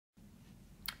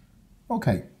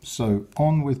Okay, so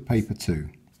on with paper 2.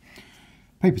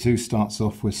 Paper 2 starts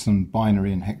off with some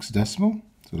binary and hexadecimal.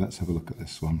 So let's have a look at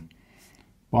this one.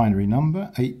 Binary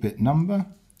number, 8-bit number.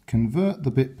 Convert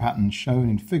the bit pattern shown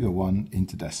in figure 1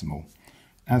 into decimal.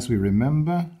 As we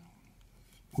remember,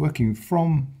 working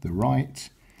from the right,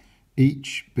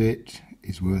 each bit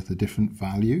is worth a different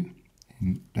value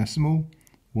in decimal.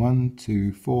 1,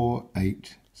 2, 4,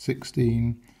 8,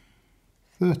 16,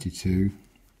 32,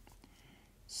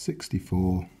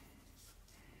 64,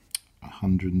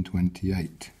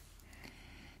 128.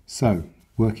 So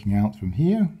working out from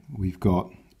here, we've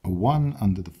got a 1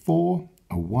 under the 4,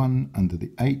 a 1 under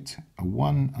the 8, a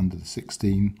 1 under the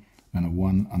 16, and a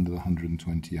 1 under the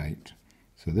 128.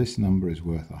 So this number is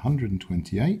worth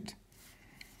 128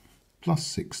 plus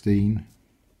 16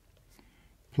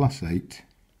 plus 8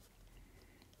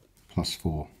 plus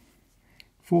 4.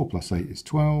 4 plus 8 is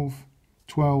 12.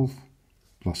 12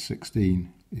 plus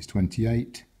 16 is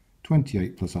 28.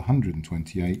 28 plus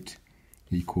 128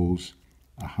 equals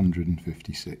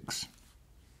 156.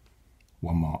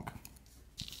 1 mark.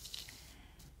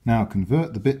 Now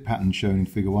convert the bit pattern shown in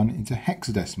figure 1 into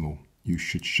hexadecimal. You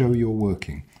should show your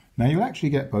working. Now you'll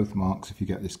actually get both marks if you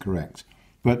get this correct.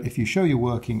 But if you show your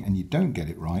working and you don't get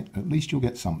it right, at least you'll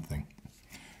get something.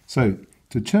 So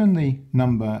to turn the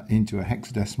number into a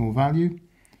hexadecimal value,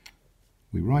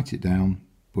 we write it down,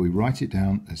 but we write it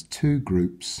down as 2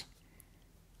 groups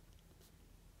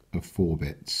of 4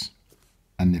 bits,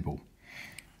 a nibble.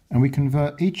 And we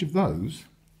convert each of those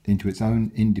into its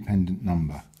own independent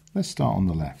number. Let's start on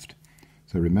the left.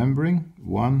 So remembering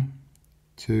 1,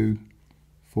 2,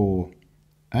 4,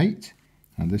 8,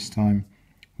 and this time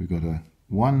we've got a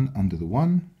 1 under the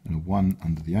 1 and a 1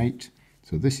 under the 8.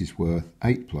 So this is worth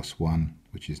 8 plus 1,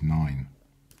 which is 9.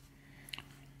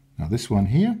 Now this one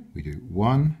here, we do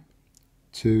 1,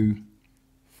 2,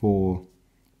 4,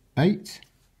 8,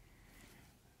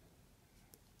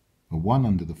 a 1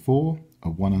 under the 4, a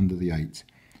 1 under the 8.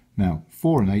 Now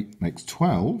 4 and 8 makes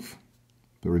 12,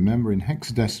 but remember in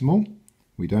hexadecimal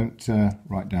we don't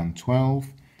write down 12.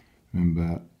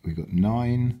 Remember we've got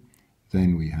 9,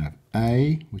 then we have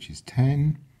A, which is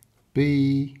 10,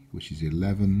 B, which is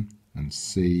 11, and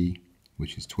C,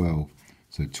 which is 12.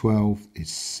 So 12 is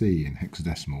C in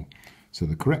hexadecimal. So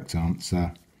the correct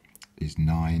answer is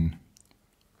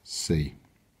 9C.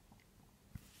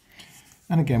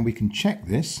 And again, we can check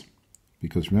this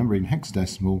because remember in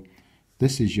hexadecimal,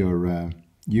 this is your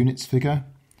units figure,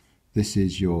 this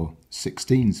is your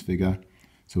 16s figure.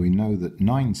 So we know that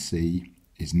 9C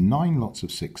is 9 lots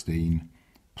of 16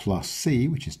 plus C,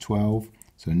 which is 12.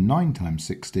 So 9 times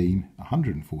 16,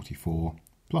 144,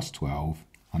 plus 12,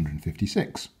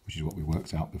 156, which is what we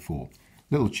worked out before.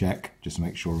 Little check just to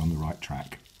make sure we're on the right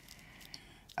track.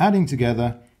 Adding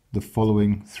together the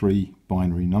following 3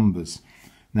 binary numbers.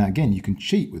 Now again, you can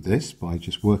cheat with this by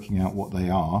just working out what they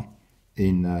are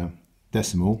in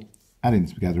decimal, adding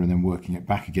them together and then working it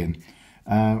back again.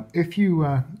 If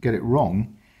you get it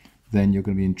wrong, then you're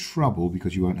going to be in trouble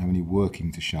because you won't have any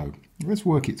working to show. Let's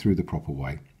work it through the proper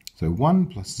way. So 1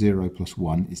 plus 0 plus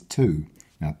 1 is 2.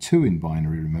 Now 2 in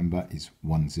binary, remember, is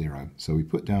 1, 0. So we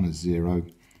put down a 0,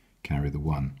 carry the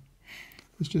 1.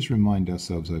 Let's just remind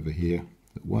ourselves over here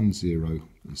that 1, 0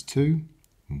 is 2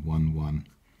 and 1, 1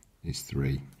 is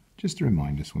 3. Just to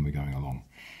remind us when we're going along.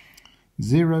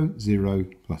 0, 0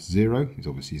 plus 0 is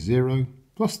obviously 0,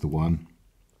 plus the 1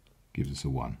 gives us a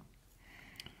 1.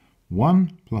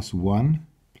 1 plus 1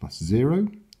 plus 0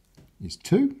 is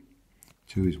 2.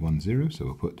 2 is 1, 0, so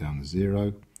we'll put down the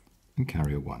 0 and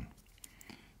carry a 1.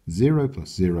 0 plus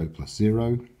 0 plus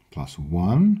 0 plus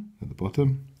 1 at the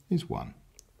bottom is 1.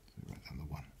 So we write down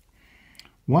the 1.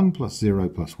 1 plus 0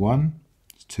 plus 1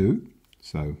 is 2,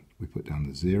 so we put down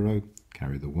the 0,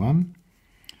 carry the 1.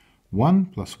 1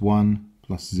 plus 1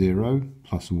 plus 0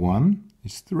 plus 1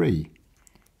 is 3.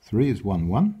 3 is 1,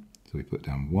 1, so we put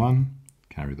down 1,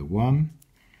 carry the 1.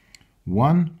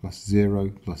 1 plus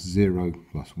 0 plus 0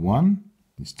 plus 1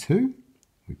 is 2.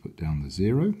 We put down the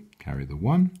 0, carry the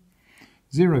 1.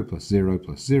 0 plus 0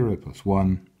 plus 0 plus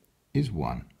 1 is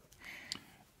 1.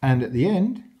 And at the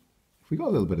end, if we've got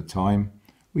a little bit of time,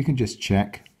 we can just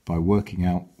check by working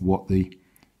out what the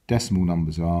decimal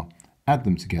numbers are, add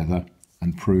them together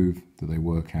and prove that they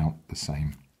work out the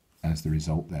same as the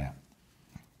result there.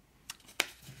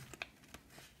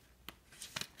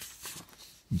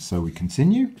 And so we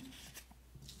continue.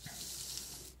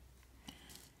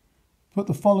 Put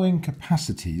the following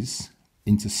capacities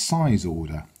into size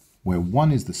order, where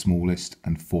 1 is the smallest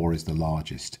and 4 is the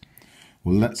largest.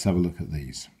 Well, let's have a look at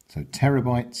these. So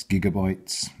terabytes,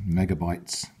 gigabytes,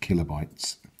 megabytes,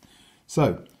 kilobytes.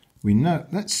 So we know,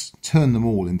 let's turn them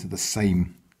all into the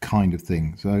same kind of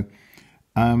thing. So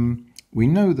we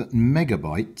know that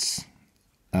megabytes,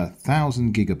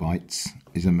 1,000 gigabytes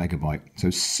is a megabyte. So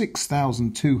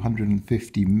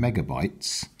 6,250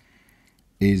 megabytes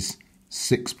is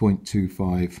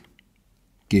 6.25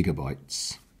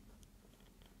 gigabytes.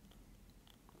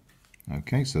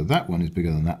 Okay, so that one is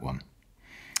bigger than that one.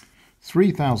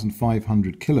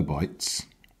 3,500 kilobytes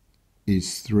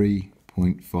is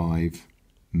 3.5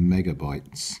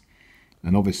 megabytes.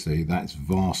 And obviously that's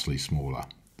vastly smaller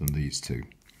than these two.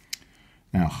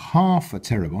 Now half a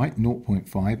terabyte,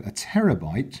 0.5, a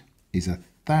terabyte is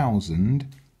 1,000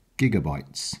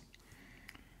 gigabytes.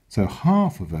 So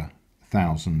half of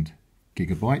 1,000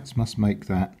 gigabytes must make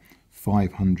that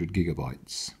 500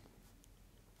 gigabytes.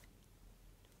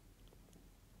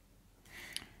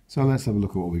 So let's have a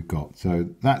look at what we've got. So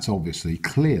that's obviously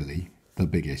clearly the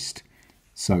biggest.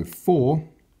 So 4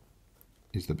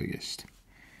 is the biggest.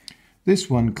 This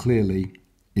one clearly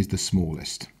is the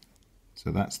smallest.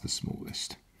 So that's the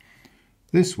smallest.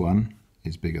 This one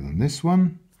is bigger than this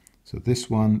one. So this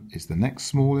one is the next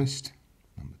smallest,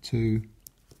 number 2,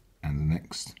 and the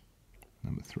next,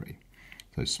 number 3.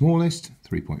 So smallest,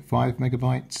 3.5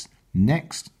 megabytes.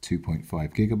 Next,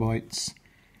 2.5 gigabytes.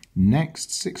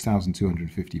 Next,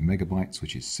 6,250 megabytes,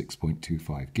 which is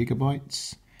 6.25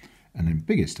 gigabytes. And then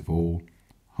biggest of all,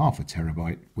 half a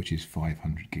terabyte, which is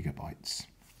 500 gigabytes.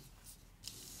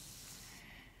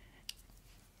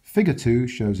 Figure 2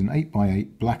 shows an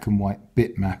 8x8 black and white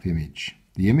bitmap image.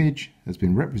 The image has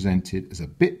been represented as a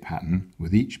bit pattern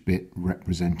with each bit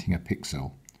representing a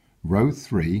pixel. Row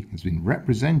 3 has been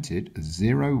represented as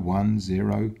 0, 1,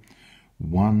 0,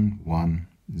 1, 1,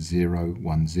 0,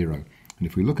 1, 0. And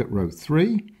if we look at row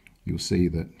 3, you'll see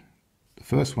that the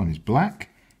first one is black,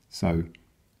 so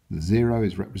the 0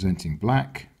 is representing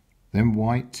black, then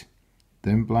white,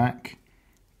 then black,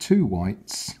 2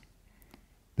 whites,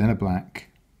 then a black,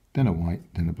 then a white,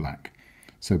 then a black.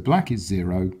 So black is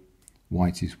 0,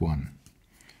 white is 1.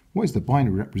 What is the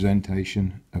binary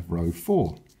representation of row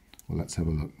 4? Well, let's have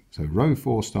a look. So row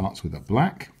 4 starts with a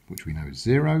black, which we know is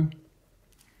 0.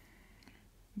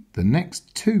 The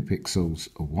next 2 pixels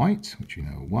are white, which we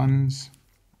know are 1s.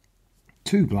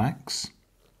 2 blacks,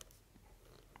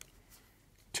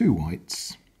 2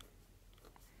 whites,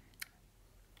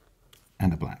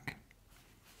 and a black.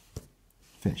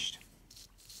 Finished.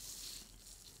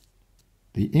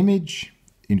 The image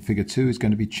in figure 2 is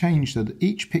going to be changed so that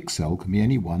each pixel can be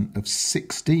any one of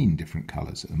 16 different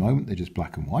colours. At the moment they're just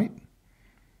black and white,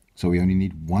 so we only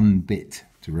need 1 bit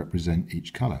to represent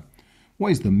each colour.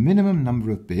 What is the minimum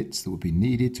number of bits that would be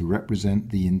needed to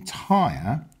represent the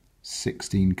entire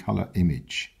 16 colour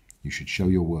image? You should show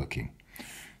your working.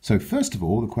 So first of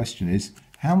all, the question is,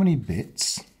 how many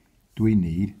bits do we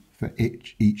need for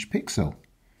each pixel?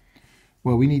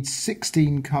 Well, we need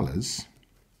 16 colours.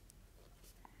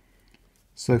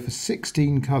 So for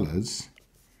 16 colours,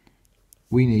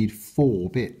 we need 4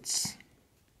 bits.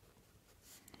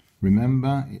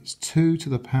 Remember, it's 2 to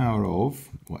the power of,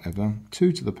 whatever,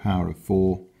 2 to the power of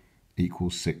 4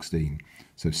 equals 16.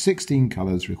 So 16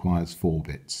 colours requires 4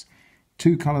 bits.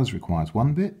 2 colours requires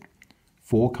 1 bit.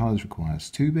 4 colours requires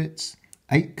 2 bits.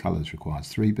 8 colours requires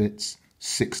 3 bits.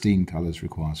 16 colours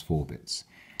requires 4 bits.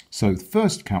 So the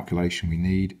first calculation we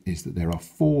need is that there are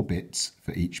 4 bits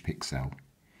for each pixel.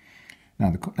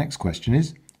 Now the next question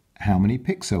is, how many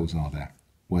pixels are there?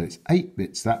 Well, it's 8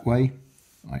 bits that way,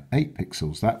 8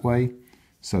 pixels that way.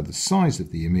 So the size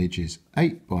of the image is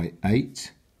 8 by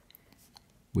 8,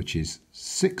 which is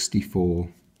 64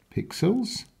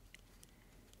 pixels.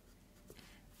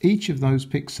 Each of those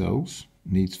pixels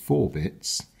needs 4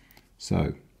 bits.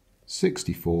 So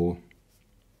 64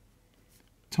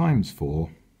 times 4,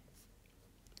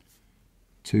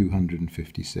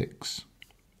 256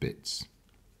 bits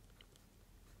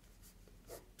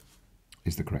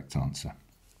is the correct answer.